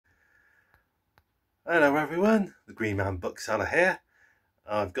Hello everyone, the Green Man Bookseller here.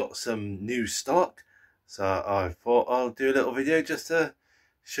 I've got some new stock, so I thought I'll do a little video just to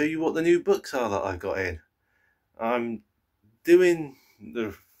show you what the new books are that I've got in. I'm doing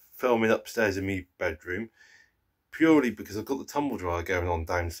the filming upstairs in my bedroom purely because I've got the tumble dryer going on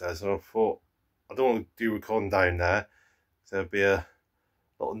downstairs, and I thought I don't want to do recording down there, so there'll be a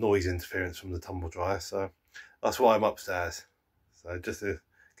lot of noise interference from the tumble dryer, so that's why I'm upstairs. So just to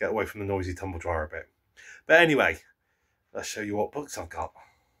get away from the noisy tumble dryer a bit. But anyway, let's show you what books I've got.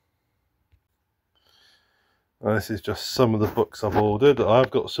 Now, this is just some of the books I've ordered. I've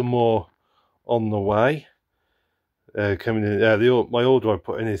got some more on the way. Coming in. My order I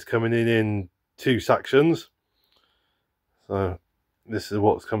put in is coming in 2 sections. So this is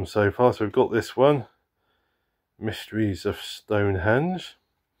what's come so far. So we've got this one, Mysteries of Stonehenge.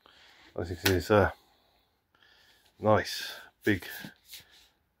 As you can see, it's a nice big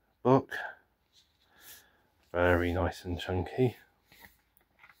book. Very nice and chunky.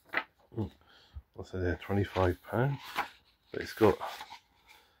 What's it there? £25. But it's got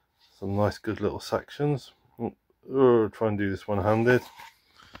some nice, good little sections. Try and do this one-handed.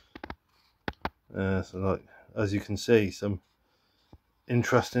 So, like as you can see, some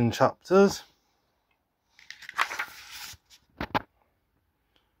interesting chapters.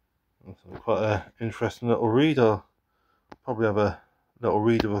 Quite an interesting little read. I'll probably have a little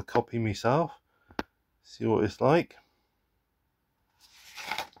read of a copy myself. See what it's like.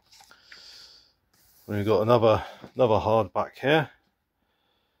 We've got another hardback here,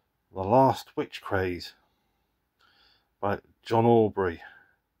 The Last Witch Craze by John Aubrey.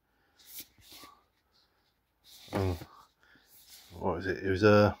 What was it? It was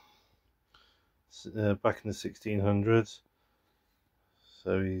back in the 1600s.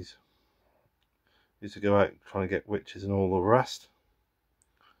 So he's used to go out trying to get witches and all the rest.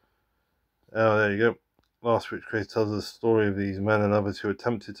 Oh, there you go. Last Witch Craze tells the story of these men and others who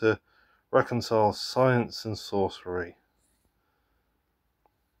attempted to reconcile science and sorcery.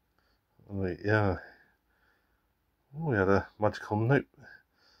 Yeah. We had a magical note.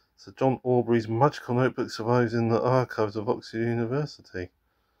 So John Aubrey's magical notebook survives in the archives of Oxford University.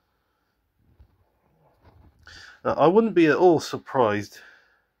 Now, I wouldn't be at all surprised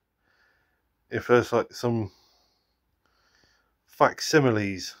if there's like some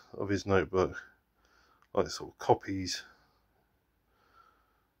facsimiles of his notebook, like sort of copies.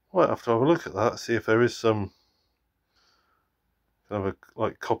 Right, have to have a look at that, see if there is some kind of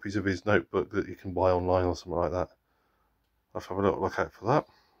like copies of his notebook that you can buy online or something like that. I'll have to have a little look out for that.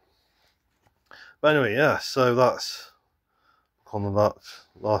 But anyway, yeah, so that's on that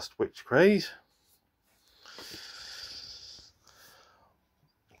Last Witch Craze.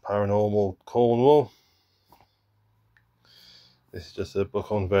 Paranormal Cornwall. This is just a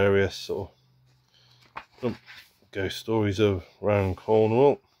book on various sort of ghost stories around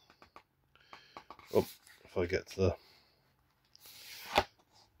Cornwall. Oh, if I get to the... There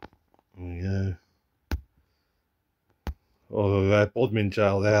we go. Oh, Bodmin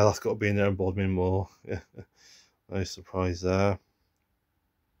Jail there, that's got to be in there in Bodmin Moor. Yeah, no surprise there.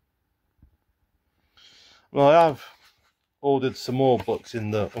 Well, I have ordered some more books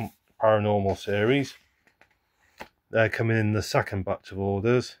in the Paranormal series. They're coming in the second batch of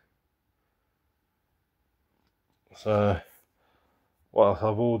orders. So, what else?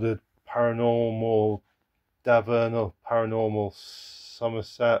 I've ordered Paranormal Devon or Paranormal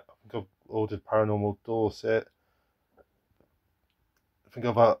Somerset. I think I've ordered Paranormal Dorset. I think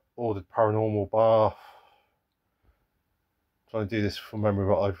I've ordered Paranormal Bath. I'm trying to do this from memory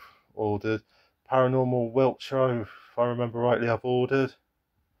what I've ordered. Paranormal Wiltshire, if I remember rightly, I've ordered.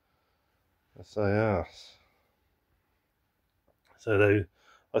 So yes. So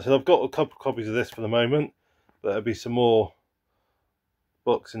I said I've got a couple of copies of this for the moment, but there'll be some more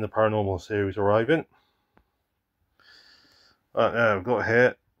books in the Paranormal series arriving. Right, now I've got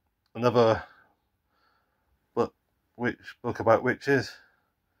here another book about witches,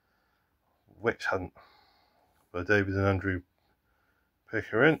 Witch Hunt by David and Andrew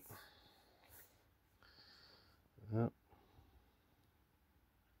Pickering. Yep.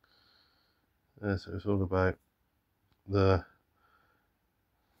 Yeah, so it's all about the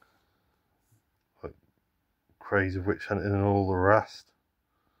craze of witch hunting and all the rest.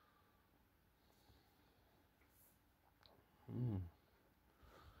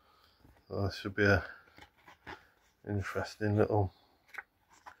 So this should be a interesting little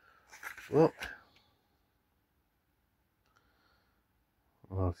book.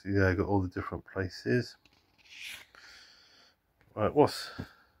 Well, see, yeah, I got all the different places. Right, right, so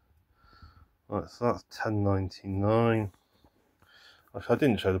that's £10.99. Actually, I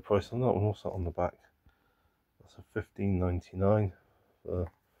didn't show the price on that one. What's that on the back? That's a $15.99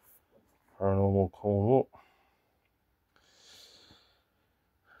 for Paranormal Cornwall.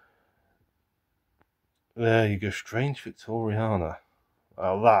 There you go, Strange Victoriana.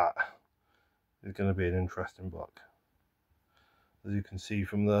 Now that is going to be an interesting book. As you can see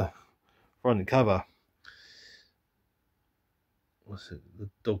from the front cover. What's it? The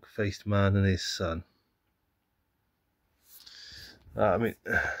dog-faced man and his son. I mean,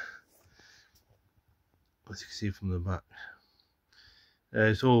 as you can see from the back,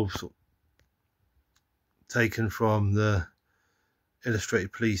 it's all sort of taken from the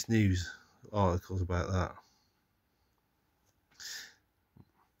Illustrated Police News articles about that.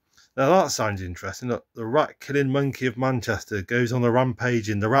 Now that sounds interesting. Look, the rat-killing monkey of Manchester goes on a rampage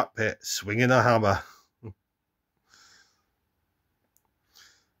in the rat pit, swinging a hammer.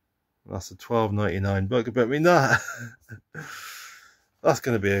 That's a $12.99 book. But I mean that that's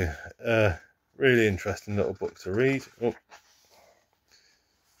going to be a really interesting little book to read. Oh,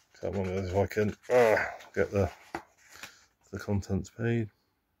 come on, if I can get the contents page.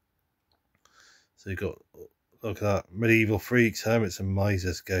 So you've got, look at that, medieval freaks, hermits and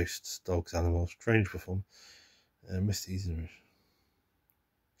misers, ghosts, dogs, animals, strange perform, mysteries and...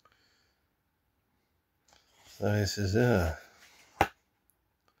 So this is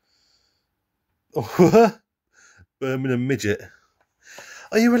Birmingham midget.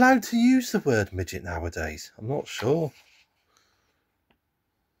 Are you allowed to use the word midget nowadays? I'm not sure.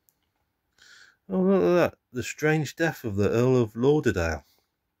 Oh, look at that. The strange death of the Earl of Lauderdale.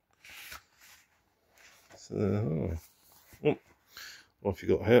 So, what have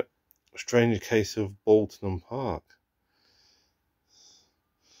you got here? A strange case of Bolton Park.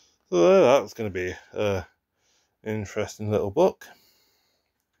 So that's going to be an interesting little book.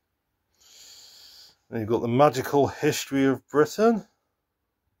 Then you've got the magical history of Britain.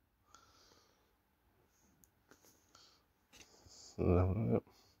 So,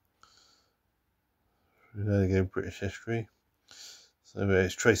 there you go, British history. So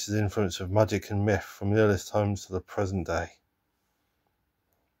it traces the influence of magic and myth from the earliest times to the present day.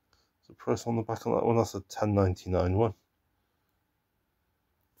 The price on the back of that one, that's a $10.99 one.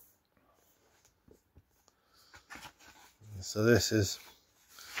 So this is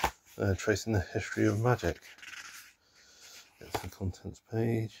tracing the history of magic. It's the contents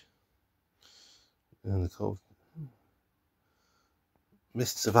page. And the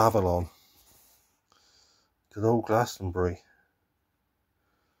Mists of Avalon. Good old Glastonbury.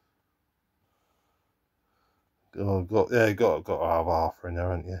 Oh, got to have Arthur in there,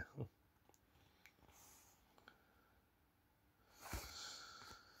 haven't you?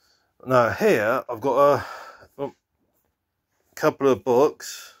 Now here I've got a couple of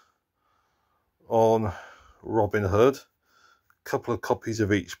books on Robin Hood, a couple of copies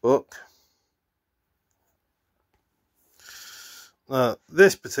of each book. Now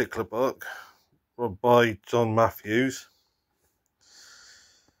this particular book by John Matthews.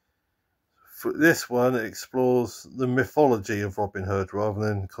 This one explores the mythology of Robin Hood rather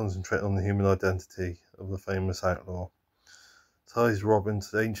than concentrate on the human identity of the famous outlaw. Ties Robin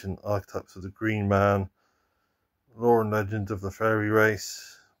to the ancient archetypes of the Green Man, lore and legend of the fairy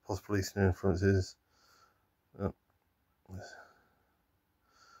race, possible Eastern influences. So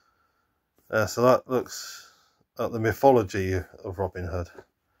that looks at the mythology of Robin Hood.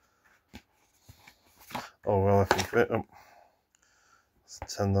 Oh well, I think it. It's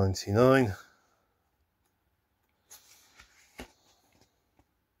 $10.99.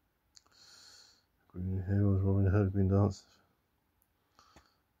 Green Hills, Robin Hood, Green Dance.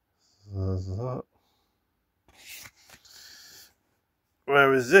 So there's that.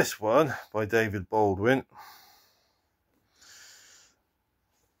 Whereas this one by David Baldwin,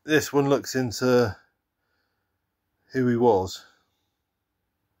 this one looks into who he was.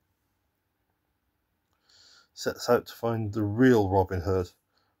 Sets out to find the real Robin Hood,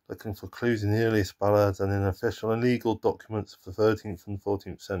 looking for clues in the earliest ballads and in official and legal documents of the 13th and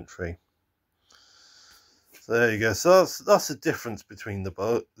 14th century. So there you go. So that's the difference between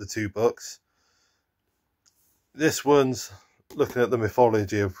the two books. This one's looking at the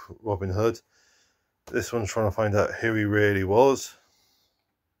mythology of Robin Hood. This one's trying to find out who he really was.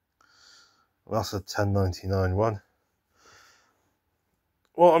 That's a $10.99 one.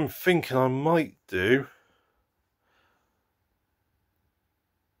 What I'm thinking I might do,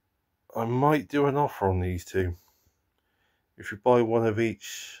 I might do an offer on these two. If you buy one of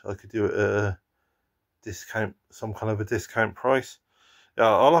each, I could do it at a discount, some kind of a discount price. Yeah,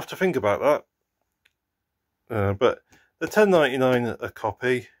 I'll have to think about that. But the $10.99 a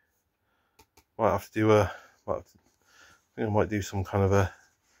copy, might have to do I think I might do some kind of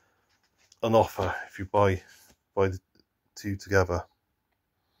an offer if you buy by the two together.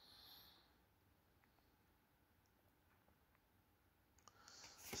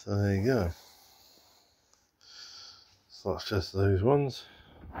 So there you go. So that's just those ones.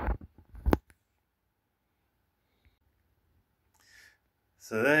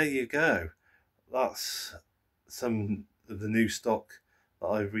 So there you go. That's some of the new stock that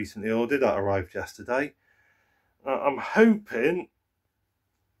I've recently ordered that arrived yesterday. I'm hoping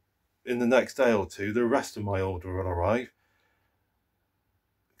in the next day or two the rest of my order will arrive,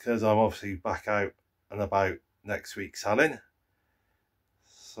 because I'm obviously back out and about next week selling.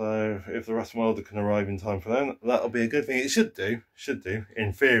 So if the rest of my order can arrive in time for then, that'll be a good thing. It should do.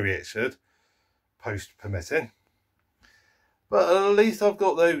 In theory it should, post permitting. But at least I've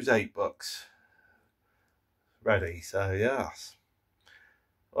got those 8 books ready, so yes.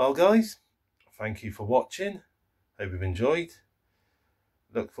 Well guys, thank you for watching. Hope you've enjoyed.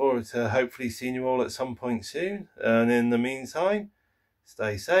 Look forward to hopefully seeing you all at some point soon. And in the meantime,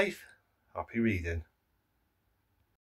 stay safe. Happy reading.